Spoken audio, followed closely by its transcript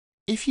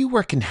If you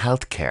work in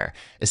healthcare,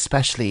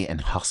 especially in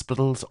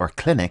hospitals or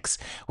clinics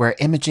where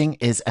imaging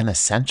is an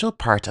essential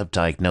part of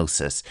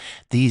diagnosis,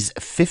 these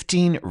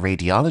 15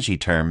 radiology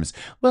terms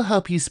will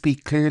help you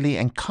speak clearly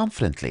and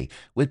confidently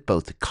with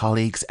both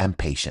colleagues and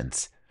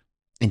patients.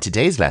 In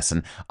today's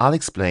lesson, I'll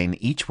explain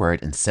each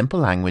word in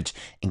simple language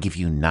and give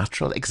you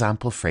natural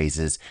example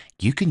phrases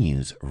you can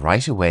use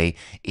right away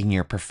in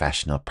your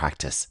professional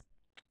practice.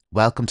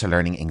 Welcome to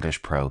Learning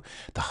English Pro,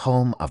 the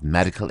home of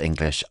medical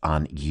English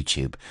on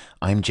YouTube.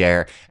 I'm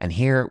Jer, and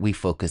here we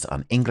focus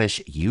on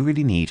English you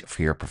really need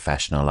for your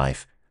professional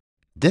life.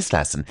 This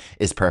lesson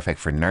is perfect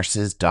for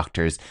nurses,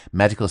 doctors,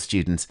 medical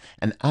students,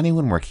 and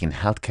anyone working in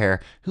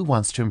healthcare who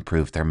wants to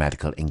improve their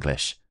medical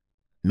English.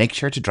 Make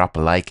sure to drop a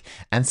like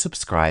and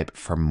subscribe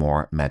for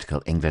more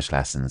medical English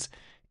lessons.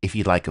 If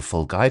you'd like a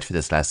full guide for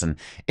this lesson,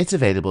 it's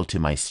available to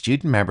my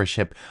student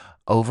membership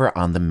over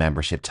on the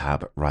membership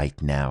tab right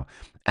now.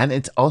 And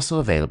it's also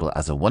available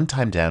as a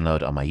one-time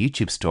download on my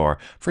YouTube store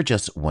for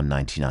just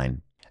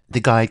 $1.99. The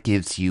guide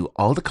gives you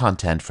all the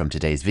content from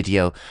today's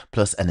video,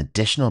 plus an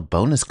additional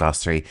bonus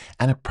glossary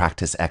and a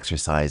practice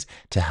exercise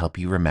to help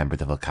you remember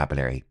the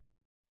vocabulary.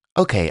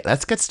 Okay,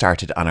 let's get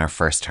started on our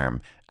first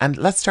term, and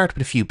let's start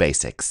with a few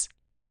basics.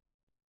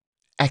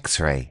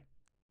 X-ray.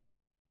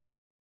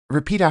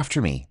 Repeat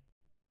after me.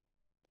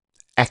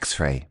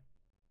 X-ray.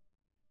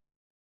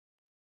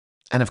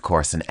 And of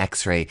course, an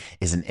X-ray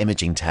is an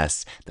imaging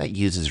test that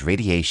uses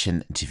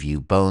radiation to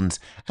view bones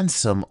and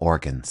some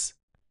organs.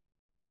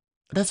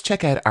 Let's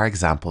check out our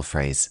example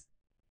phrase.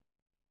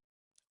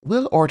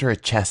 We'll order a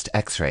chest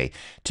X-ray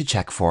to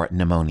check for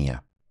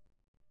pneumonia.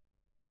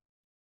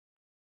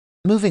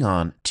 Moving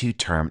on to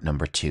term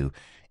number 2,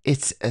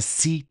 it's a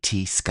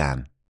CT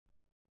scan.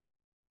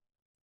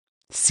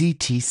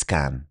 CT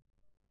scan.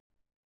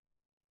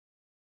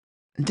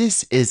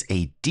 This is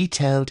a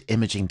detailed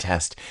imaging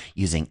test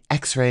using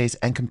X-rays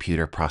and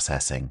computer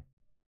processing.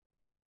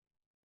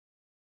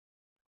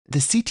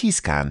 The CT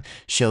scan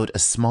showed a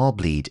small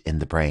bleed in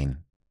the brain.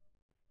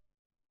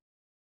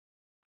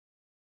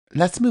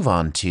 Let's move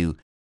on to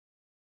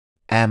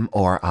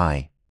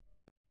MRI.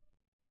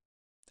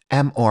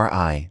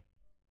 MRI.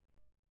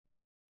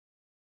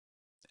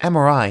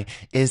 MRI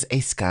is a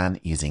scan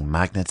using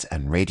magnets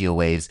and radio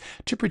waves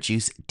to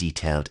produce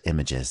detailed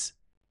images.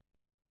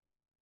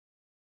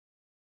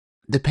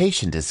 The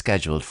patient is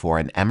scheduled for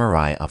an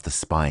MRI of the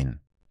spine.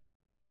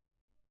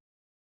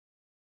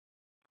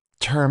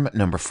 Term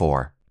number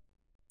 4.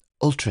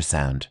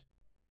 Ultrasound.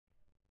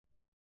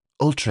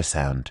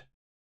 Ultrasound.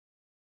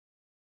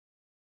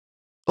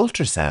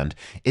 Ultrasound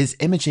is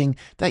imaging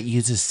that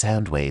uses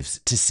sound waves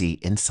to see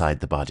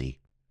inside the body.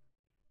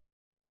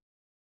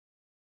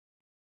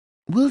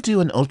 We'll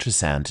do an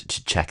ultrasound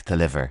to check the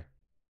liver.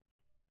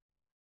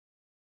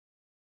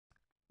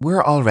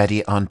 We're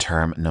already on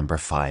term number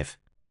 5.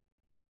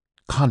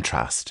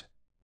 Contrast.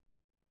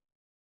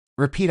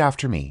 Repeat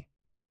after me.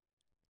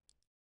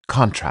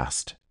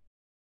 Contrast.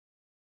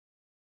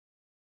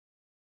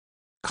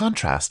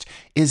 Contrast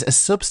is a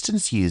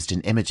substance used in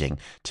imaging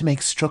to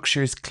make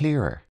structures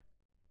clearer.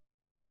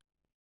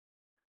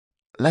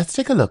 Let's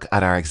take a look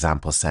at our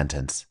example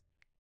sentence.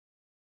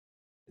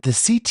 The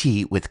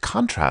CT with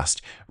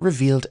contrast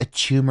revealed a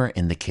tumor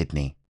in the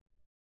kidney.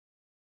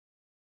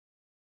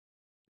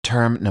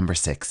 Term number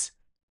 6.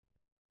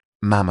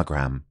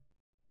 Mammogram.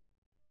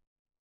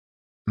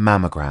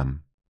 Mammogram.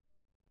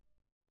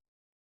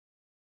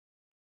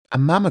 A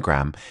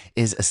mammogram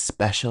is a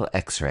special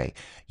X-ray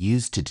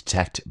used to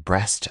detect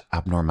breast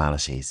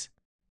abnormalities.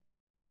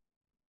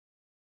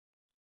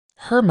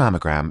 Her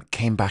mammogram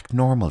came back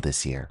normal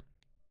this year.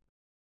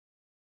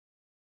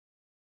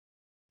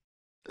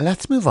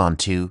 Let's move on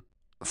to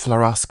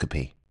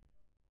fluoroscopy.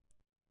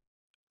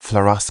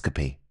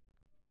 Fluoroscopy.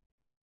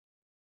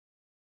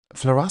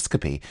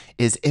 Fluoroscopy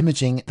is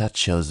imaging that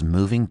shows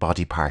moving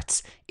body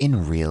parts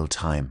in real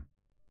time.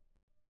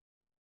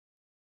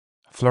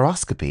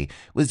 Fluoroscopy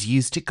was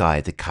used to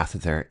guide the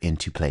catheter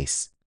into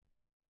place.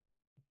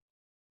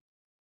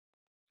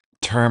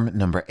 Term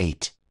number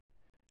 8.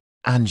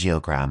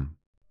 Angiogram.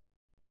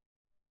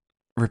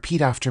 Repeat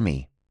after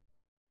me.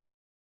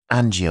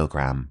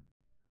 Angiogram.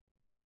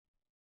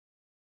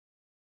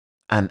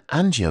 An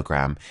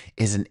angiogram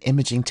is an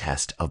imaging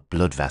test of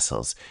blood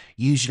vessels,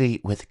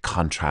 usually with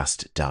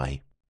contrast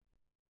dye.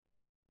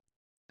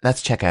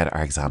 Let's check out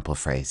our example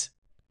phrase.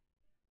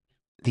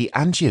 The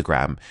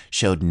angiogram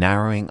showed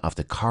narrowing of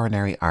the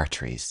coronary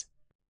arteries.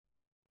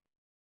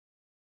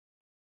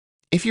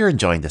 If you're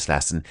enjoying this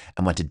lesson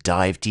and want to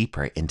dive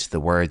deeper into the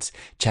words,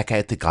 check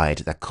out the guide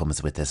that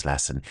comes with this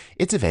lesson.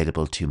 It's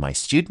available to my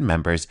student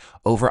members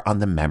over on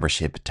the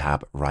membership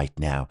tab right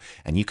now,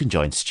 and you can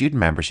join student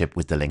membership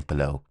with the link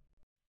below.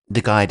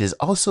 The guide is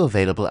also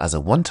available as a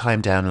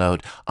one-time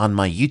download on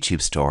my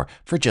YouTube store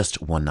for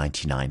just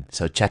 $1.99,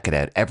 so check it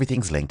out.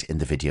 Everything's linked in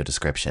the video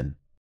description.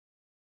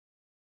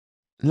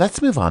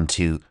 Let's move on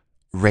to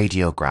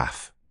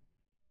radiograph.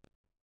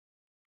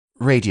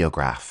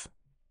 Radiograph.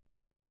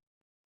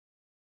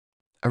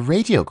 A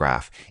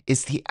radiograph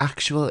is the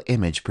actual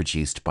image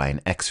produced by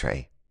an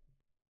X-ray.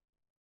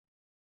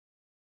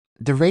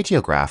 The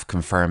radiograph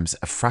confirms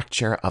a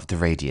fracture of the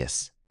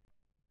radius.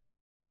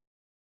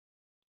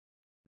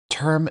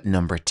 Term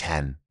number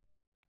 10.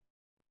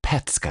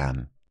 PET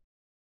scan.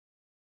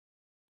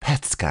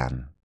 PET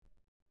scan.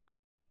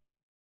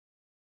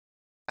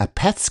 A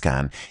PET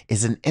scan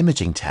is an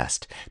imaging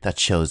test that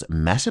shows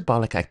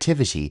metabolic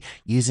activity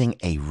using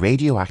a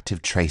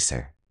radioactive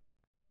tracer.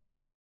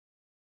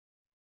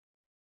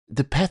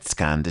 The PET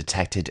scan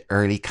detected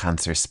early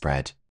cancer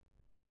spread.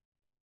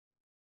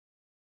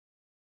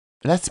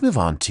 Let's move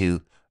on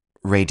to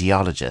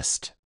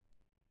radiologist.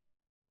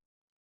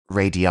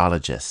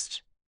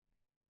 Radiologist.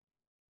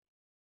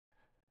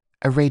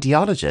 A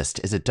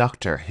radiologist is a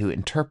doctor who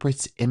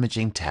interprets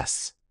imaging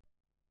tests.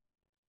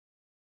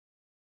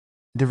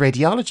 The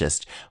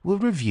radiologist will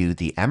review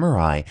the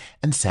MRI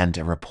and send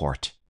a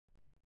report.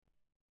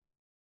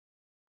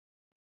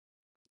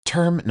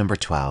 Term number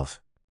 12.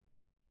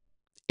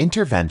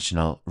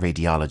 Interventional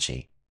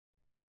radiology.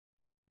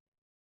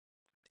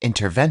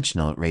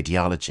 Interventional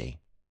radiology.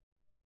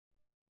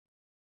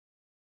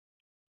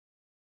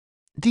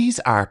 These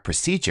are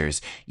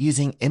procedures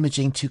using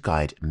imaging to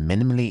guide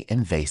minimally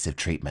invasive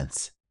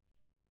treatments.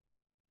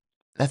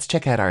 Let's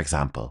check out our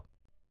example.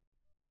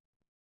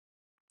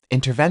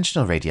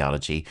 Interventional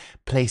radiology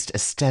placed a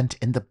stent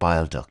in the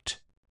bile duct.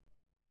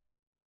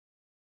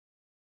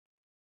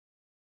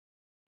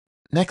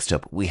 Next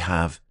up, we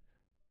have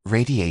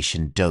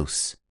radiation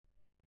dose.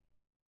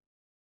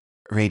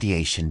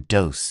 Radiation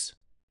dose.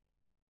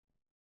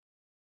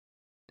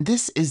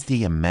 This is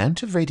the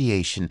amount of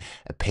radiation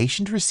a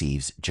patient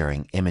receives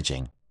during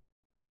imaging.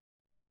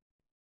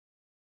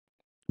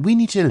 We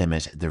need to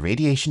limit the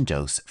radiation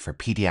dose for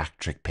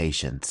pediatric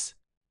patients.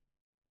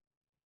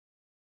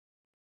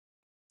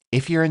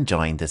 If you're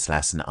enjoying this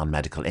lesson on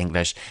medical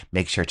English,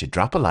 make sure to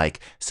drop a like,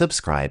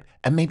 subscribe,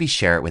 and maybe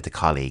share it with a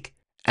colleague.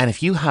 And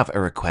if you have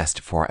a request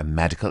for a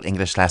medical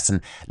English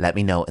lesson, let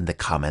me know in the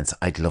comments.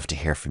 I'd love to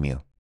hear from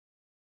you.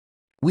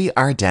 We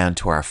are down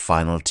to our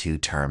final two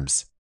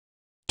terms.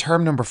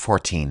 Term number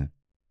 14.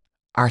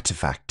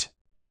 Artifact.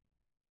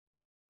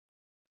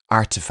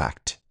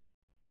 Artifact.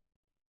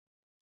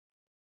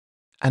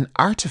 An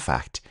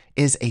artifact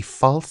is a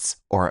false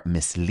or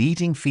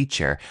misleading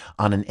feature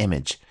on an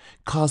image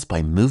caused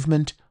by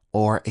movement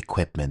or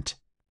equipment.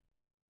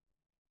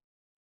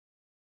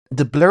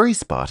 The blurry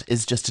spot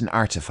is just an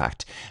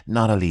artifact,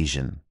 not a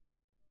lesion.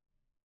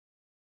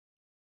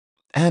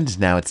 And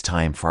now it's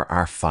time for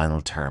our final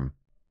term.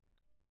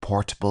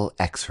 Portable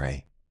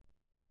X-ray.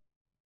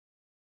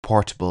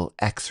 Portable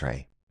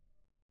X-ray.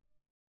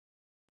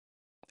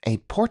 A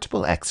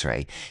portable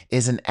X-ray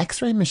is an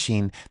X-ray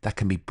machine that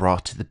can be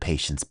brought to the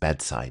patient's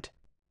bedside.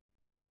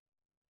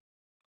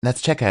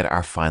 Let's check out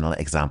our final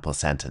example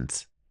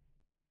sentence.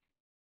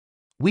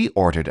 We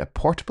ordered a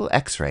portable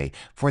X-ray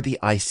for the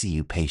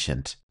ICU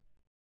patient.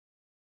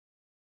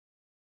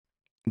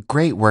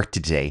 Great work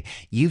today.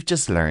 You've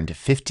just learned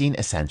 15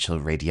 essential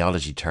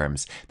radiology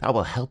terms that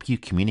will help you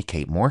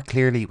communicate more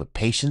clearly with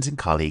patients and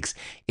colleagues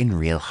in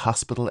real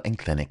hospital and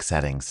clinic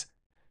settings.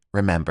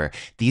 Remember,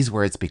 these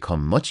words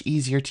become much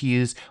easier to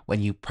use when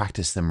you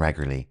practice them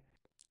regularly.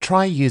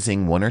 Try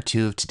using one or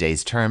two of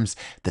today's terms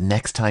the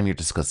next time you're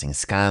discussing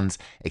scans,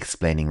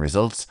 explaining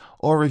results,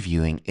 or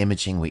reviewing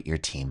imaging with your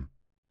team.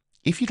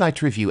 If you'd like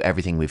to review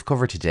everything we've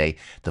covered today,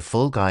 the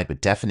full guide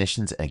with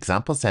definitions, an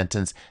example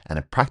sentence, and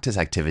a practice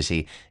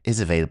activity is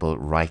available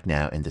right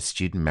now in the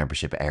student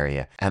membership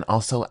area and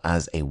also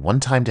as a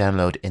one-time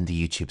download in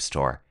the YouTube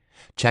store.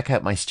 Check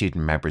out my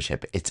student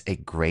membership. It's a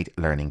great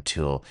learning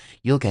tool.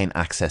 You'll gain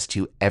access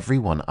to every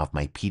one of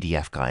my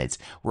PDF guides.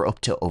 We're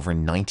up to over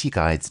 90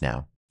 guides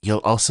now. You'll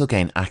also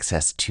gain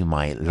access to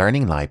my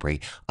learning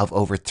library of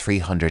over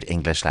 300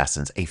 English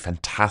lessons, a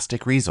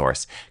fantastic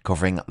resource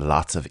covering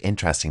lots of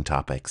interesting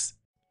topics.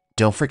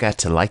 Don't forget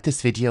to like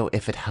this video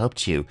if it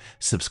helped you,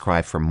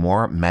 subscribe for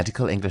more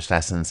medical English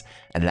lessons,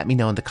 and let me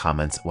know in the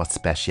comments what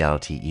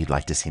specialty you'd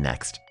like to see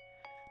next.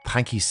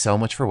 Thank you so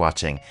much for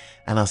watching,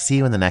 and I'll see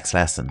you in the next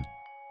lesson.